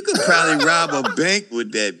 Yeah, you could probably rob a bank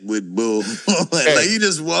with Bullhorn. Like you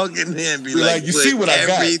just walk in there and be like, you see what I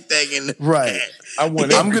got? Everything in the Right. I'm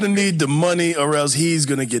gonna need the money, or else he's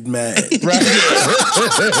gonna get mad. Right.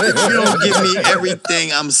 If you don't give me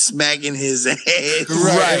everything, I'm smacking his ass.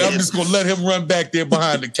 Right. And I'm just gonna let him run back there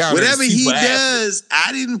behind the counter. Whatever he does,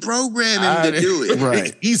 I didn't program him to do it.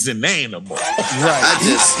 Right. He's an animal. Right. I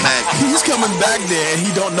just smacked him. He's coming back there, and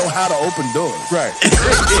he don't know how to open doors. Right.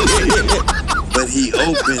 But he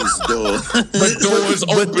opens doors. But doors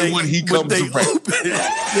open when he comes around. I'm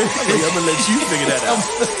gonna let you figure that out.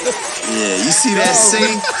 Yeah, you see that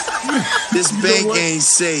safe? This bank ain't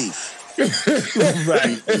safe.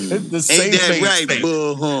 Right. Ain't that right,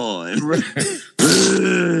 Bullhorn?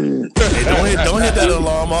 Hey, don't hit that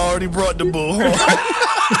alarm. I already brought the Bullhorn.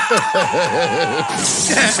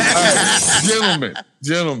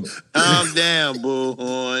 Gentlemen. Calm down,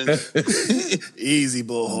 Bullhorn. Easy,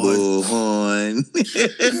 Bullhorn.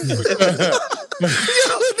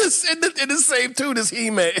 In the same tune as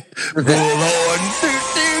He-Man. Bullhorn.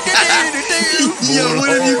 Yo, what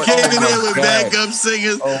if you came in there with backup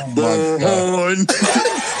singers? Bullhorn.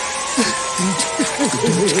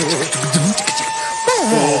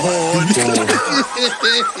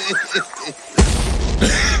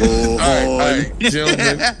 All right,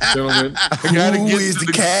 gentlemen. I gotta Who get is to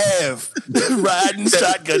the calf? Riding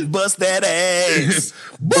shotgun, bust that ass.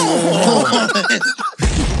 Bullhorn.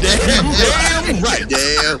 Damn right.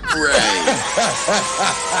 Damn right.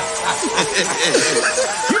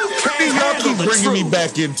 Y'all keep bringing me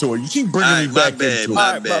back into it. You keep bringing me back into it.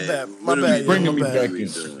 My bad. Bringing me back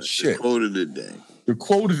into it. Shit. The quote of the day. The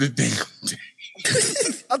quote of the day.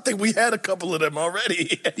 I think we had a couple of them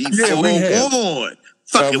already. Yeah, we have. Bullhorn.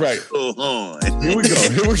 Fucking right. Bullhorn. Here we go.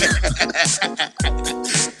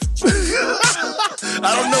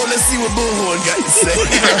 I don't know. Let's see what Bullhorn got to say.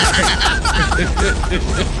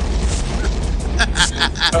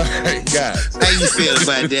 All right, guys. How you feel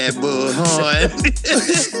about that, Bullhorn?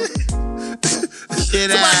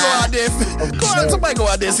 Somebody go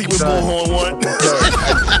out there and see what Bullhorn want.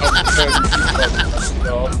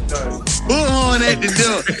 Bullhorn at the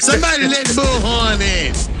door. Somebody let Bullhorn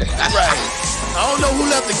in. Right. I don't know who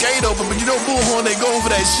left the gate open, but you know Bullhorn ain't going for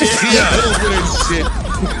that shit. Yeah, over that shit.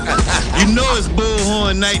 You know it's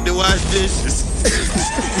Bullhorn night to wash dishes.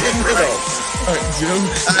 All right, Jim.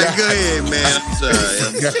 Go ahead, man. I'm sorry.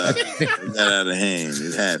 It got out of hand.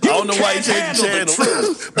 It happened. I don't know why you changed the channel.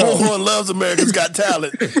 Bullhorn loves America's Got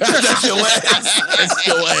Talent. That's your ass. That's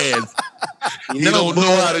your ass. You don't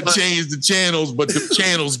know how to change the channels, but the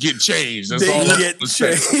channels get changed. That's all I'm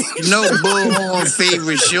saying. You know Bullhorn's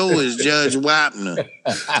favorite show is Judge Wapner.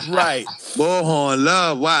 Right. Bullhorn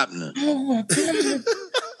love Wapner.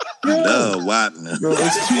 Love Wapner. Yo,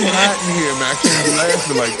 it's too hot in here, man. I can't be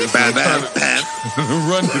laughing like this.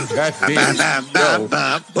 Run the goddamn show.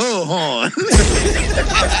 Bullhorn.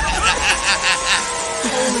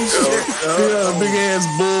 Holy shit. A big ass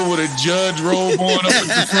bull with a judge robe on up at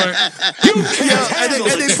the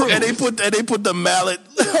front. And they put the mallet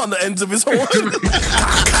on the ends of his horn.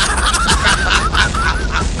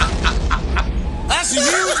 That's a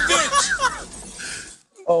huge bitch.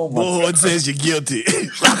 Oh my Bullhorn says you're guilty.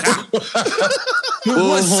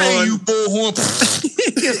 What say you, Bullhorn?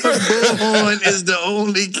 Bullhorn is the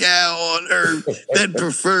only cow on earth that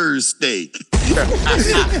prefers steak.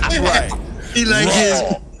 Right. He like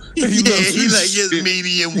Raw. his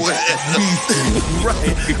medium well.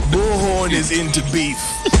 Right. Bullhorn is into beef.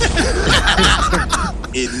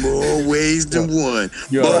 In more ways than one.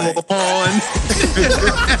 Bullhorn.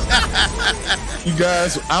 You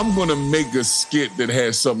guys, I'm gonna make a skit that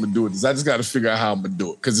has something to do with this. I just got to figure out how I'm gonna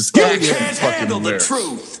do it because the skit is fucking hilarious.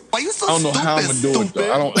 Why you so I don't know how I'm gonna do it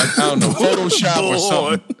though. I don't know Photoshop or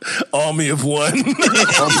something. Army of one.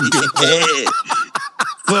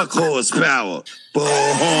 Fuck horsepower.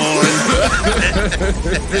 Bullhorn.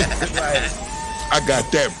 I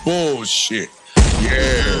got that bullshit.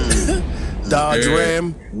 Yeah. Dodge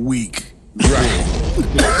Ram, weak. Right.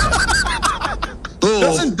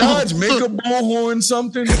 Doesn't Dodge make a bullhorn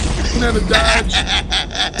something? Isn't that a Dodge?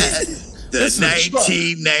 The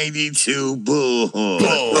 1992 Bullhorn.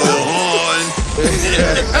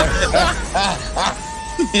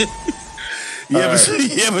 You ever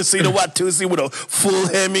seen a Watusi with a full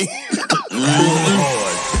Hemi?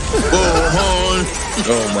 Bullhorn.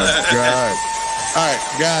 Oh my God. All right,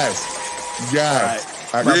 guys.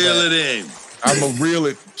 Reel it in. I'm going to reel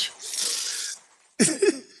it.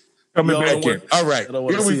 Coming back in. All right,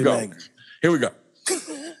 here we go.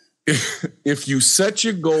 If you set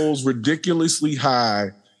your goals ridiculously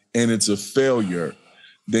high and it's a failure,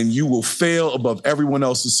 then you will fail above everyone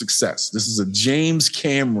else's success. This is a James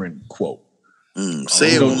Cameron quote.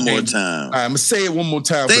 Say it one more time. All right, I'm going to say it one more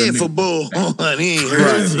time. Say it for Bullhorn. He ain't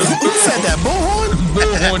heard it. Who said that? Bullhorn?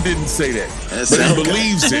 Bullhorn didn't say that. But he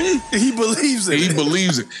believes it. He believes it. He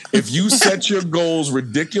believes it. If you set your goals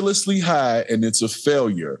ridiculously high and it's a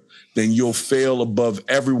failure, then you'll fail above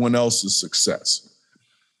everyone else's success.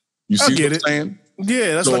 You see what I'm saying?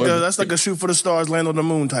 Yeah, that's like a shoot for the stars, land on the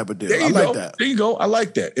moon type of deal. There you I like go. that. There you go. I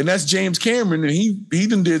like that. And that's James Cameron, and he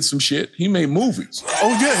done did some shit. He made movies.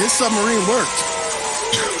 Oh yeah, his submarine worked.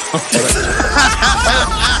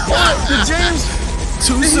 Did James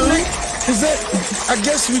too soon? Is that? I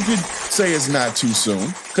guess we could say it's not too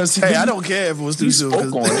soon because I don't care if it was too soon.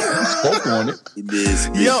 Spoke on it. He did.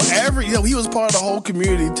 He was part of the whole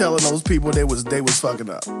community telling those people they was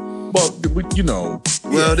fucking up. Well, you know.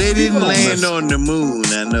 Well, they didn't land on the moon.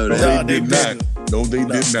 I know that. No, they did not. No, they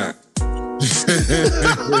did not.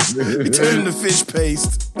 He turned into fish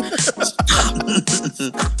paste. I let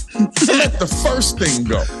the first thing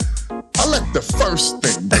go.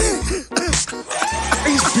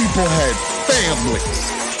 These people had families.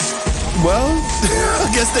 Well, I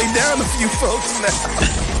guess they down a few folks now.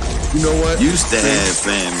 You know what? Used to have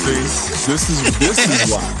families. This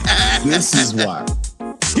is why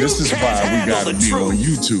we gotta be on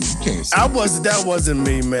YouTube. You can't say that wasn't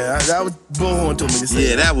me, man. That was Bullhorn told me to say.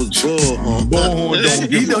 Yeah, that was Bullhorn. Bullhorn don't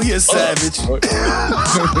give he a savage.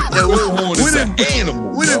 Bullhorn is an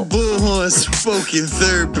animal. When did Bullhorn spoke in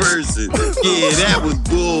third person? Yeah, that was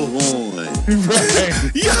Bullhorn. Right.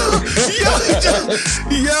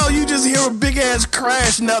 Yo, you just hear a big ass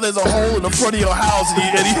crash. Now there's a hole in the front of your house, and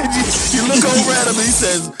you look over at him and he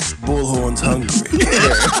says, "Bullhorn's hungry."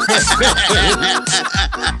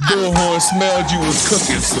 Bullhorn smelled you was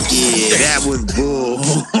cooking some shit. That was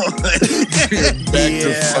Bullhorn.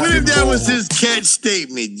 What if that was his catch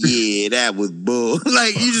statement? Yeah, that was Bull.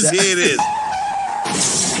 Like, you just hear this.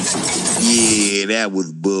 Yeah, that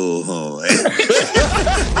was Bullhorn.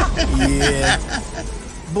 Yeah.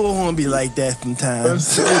 Bullhorn be like that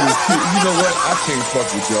sometimes. You know what? I can't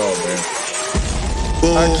fuck with y'all, man.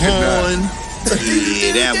 Bullhorn.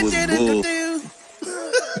 Yeah, that was Bull.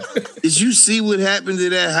 Did you see what happened to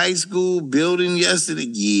that high school building yesterday?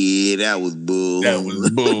 Yeah, that was Bull. That was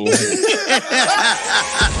Bull. Did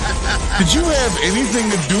you have anything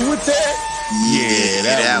to do with that? Yeah,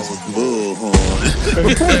 that was Bullhorn.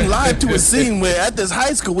 We're putting live to a scene where at this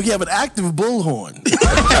high school we have an active Bullhorn.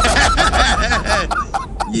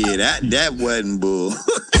 Yeah, that wasn't Bull.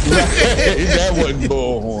 That wasn't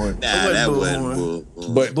Bullhorn. Nah, that wasn't Bull.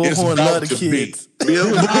 But Bullhorn love the kids.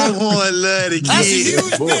 Bullhorn love the kids.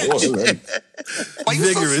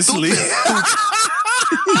 Vigorously.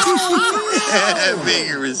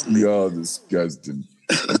 Vigorously. Y'all disgusting.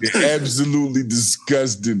 They're absolutely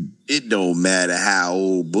disgusting. It don't matter how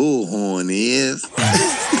old Bullhorn is.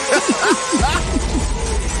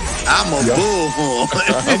 I'm a Bullhorn.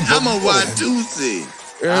 I'm a Watusi.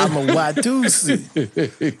 I'm a Watusi.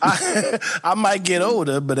 I might get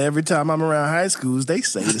older, but every time I'm around high schools, they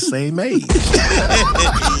say the same age.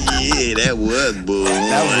 Yeah, that was Bullhorn.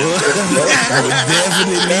 That was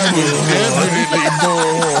definitely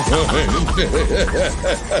Bullhorn.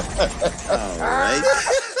 All right.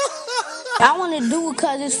 I want to do it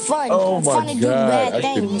because it's fun. Oh it's my fun to do God, bad I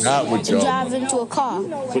things. cannot with To y'all. drive into a car.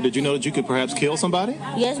 So did you know that you could perhaps kill somebody?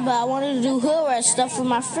 Yes, but I wanted to do hood rat stuff with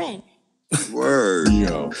my friend. Word.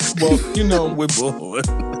 Yo. Well, you know, we're Bullhorn.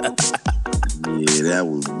 Yeah, that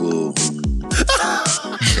was Bullhorn.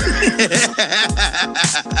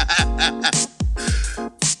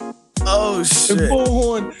 Oh, shit. And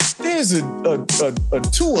Bullhorn, there's a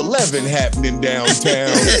 211 happening downtown.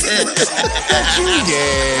 Yeah,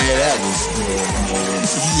 that was Bullhorn.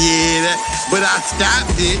 Yeah, but I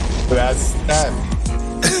stopped it.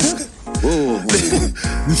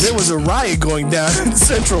 There was a riot going down in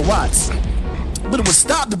Central Watts, but it was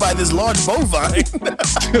stopped by this large bovine.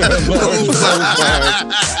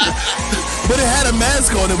 But it had a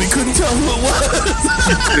mask on and we couldn't tell who it was.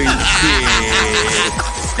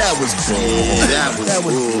 That was Bullhorn.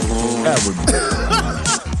 That was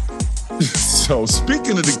Bullhorn. So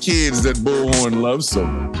speaking of the kids that Bullhorn loves so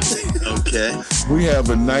much, okay, we have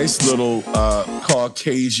a nice little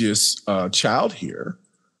Caucasian child here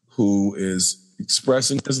who is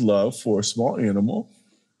expressing his love for a small animal.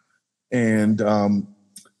 And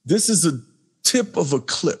this is a tip of a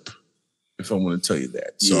clip, if I want to tell you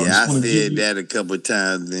that. So yeah, I said that a couple of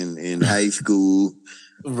times in high school.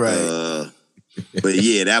 Right. But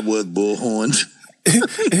yeah, that was Bullhorn.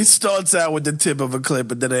 It starts out with the tip of a clip,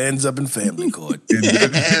 but then it ends up in family court.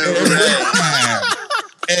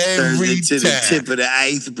 Every to time. the tip of the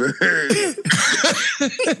iceberg.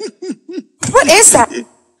 What is that?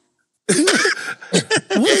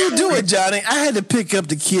 What are you doing, Johnny? I had to pick up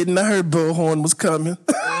the kid and I heard Bullhorn was coming.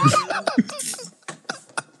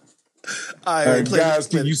 All right, guys,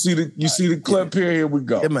 can you see the clip here? Here we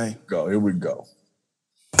go. Yeah, man. Here we go.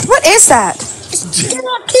 What is that? It's a dead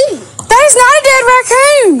raccoon. That is not a dead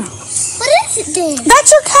raccoon. What is it then? That's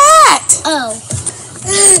your cat. Oh.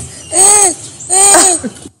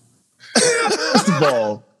 First of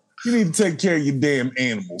all, you need to take care of your damn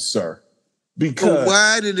animals, sir. Because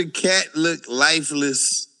why did the cat look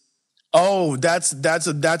lifeless? Oh, that's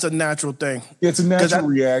a natural thing. It's a natural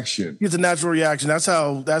reaction. It's a natural reaction. That's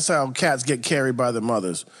how cats get carried by their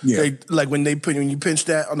mothers. Yeah. They, like when you pinch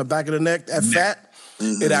that on the back of the neck, that fat,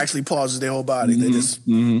 it actually pauses their whole body. They just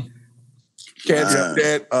cats do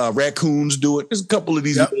that. Raccoons do it. There's a couple of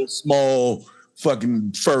these little small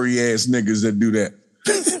fucking furry ass niggas that do that.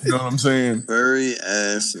 You know what I'm saying? Furry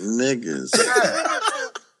ass niggas.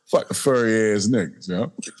 Fuck the furry ass niggas,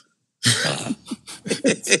 yo.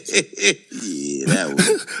 Yeah,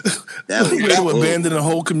 that was way to abandon a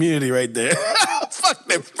whole community right there. Fuck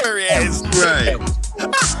that furry ass. Right.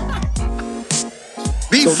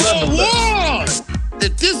 Be forewarned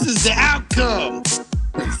that this is the outcome.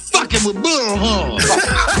 Fucking with Bullhorn.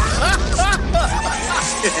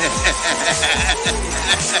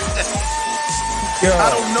 I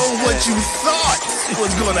don't know what you thought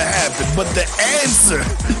was going to happen, but the answer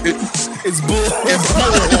is Bullhorn.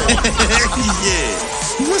 Yeah.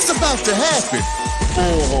 What's about to happen?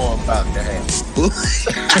 Bullhorn about to happen.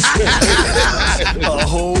 A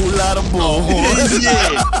whole lot of Bullhorn.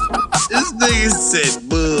 Yeah. This nigga said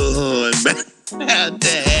Bullhorn about to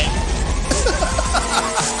happen.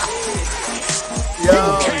 Yo,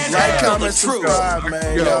 like, comment, subscribe,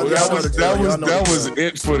 man. Yo, that was it.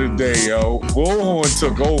 it for today, yo. Bullhorn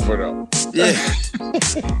took over though. Yeah.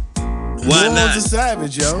 Why Bullhorn's not? a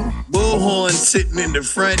savage, yo. Bullhorn sitting in the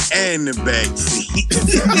front and the back seat.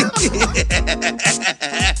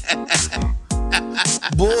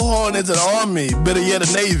 Bullhorn is an army, better yet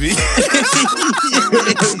a navy.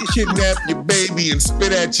 Kidnap your baby and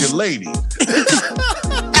spit at your lady. Man,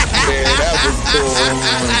 that was Bullhorn.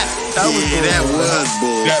 That was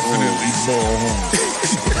Bullhorn. Definitely Bullhorn.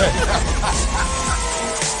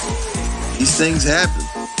 These things happen.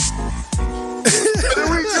 Did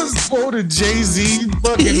we just quoted Jay-Z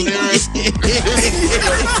fucking lyrics?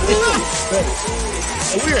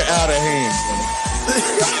 We're out of hand,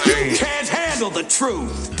 You can't handle the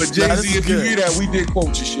truth. But Jay-Z, if you hear that, we did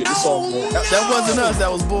quote your shit. It's all good. That wasn't us,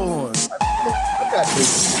 that was Bullhorn.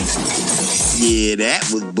 Yeah, that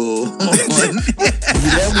was Bullhorn.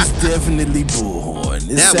 That was definitely Bullhorn.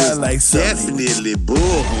 It That was sounded like something. definitely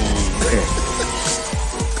Bullhorn.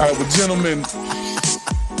 All right, well, gentlemen,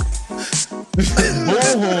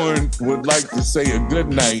 Bullhorn would like to say a good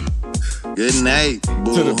night. Good night,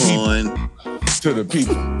 Bullhorn. To the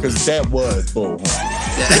people, because that was Bullhorn.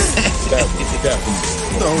 That was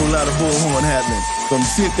definitely a whole lot of Bullhorn happening. Some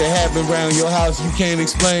shit that happened around your house you can't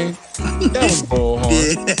explain. That was Bullhorn.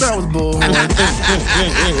 Yeah. That was Bullhorn.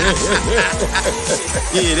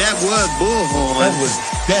 Yeah, that was Bullhorn. That was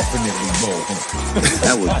definitely Bullhorn.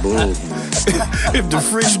 That was Bullhorn. If the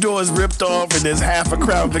fridge door is ripped off and there's half a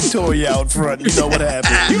Crown Victoria out front, you know what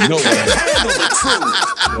happened. You know what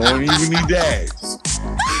happened. Don't even need dads.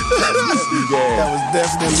 That was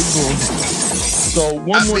definitely Bullhorn. So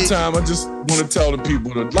one more time, I just want to tell the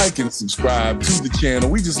people to like and subscribe to the channel.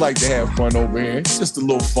 We just like to have fun over here. It's just a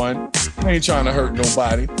little fun. I ain't trying to hurt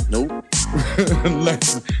nobody. Nope.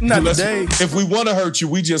 Not today. If we want to I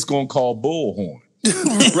we just gonna call Bullhorn.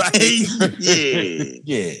 Right? Yeah.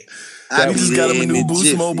 Yeah. We just got him a new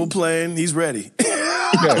Boost Mobile plan. He's ready.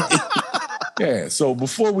 Yeah. So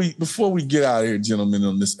before we get out of here, gentlemen,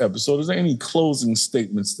 on this episode, is there any closing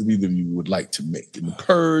statements that either of you would like to make in the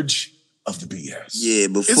purge of the BS? Yeah,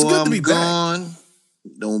 before I'm gone,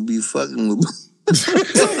 don't be fucking with me.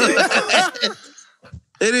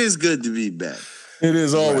 It is good to be back. It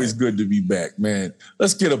is always good to be back, man.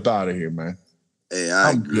 Let's get up out of here, man. Hey,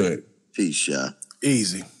 I'm good. Peace, y'all.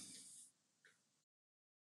 Easy.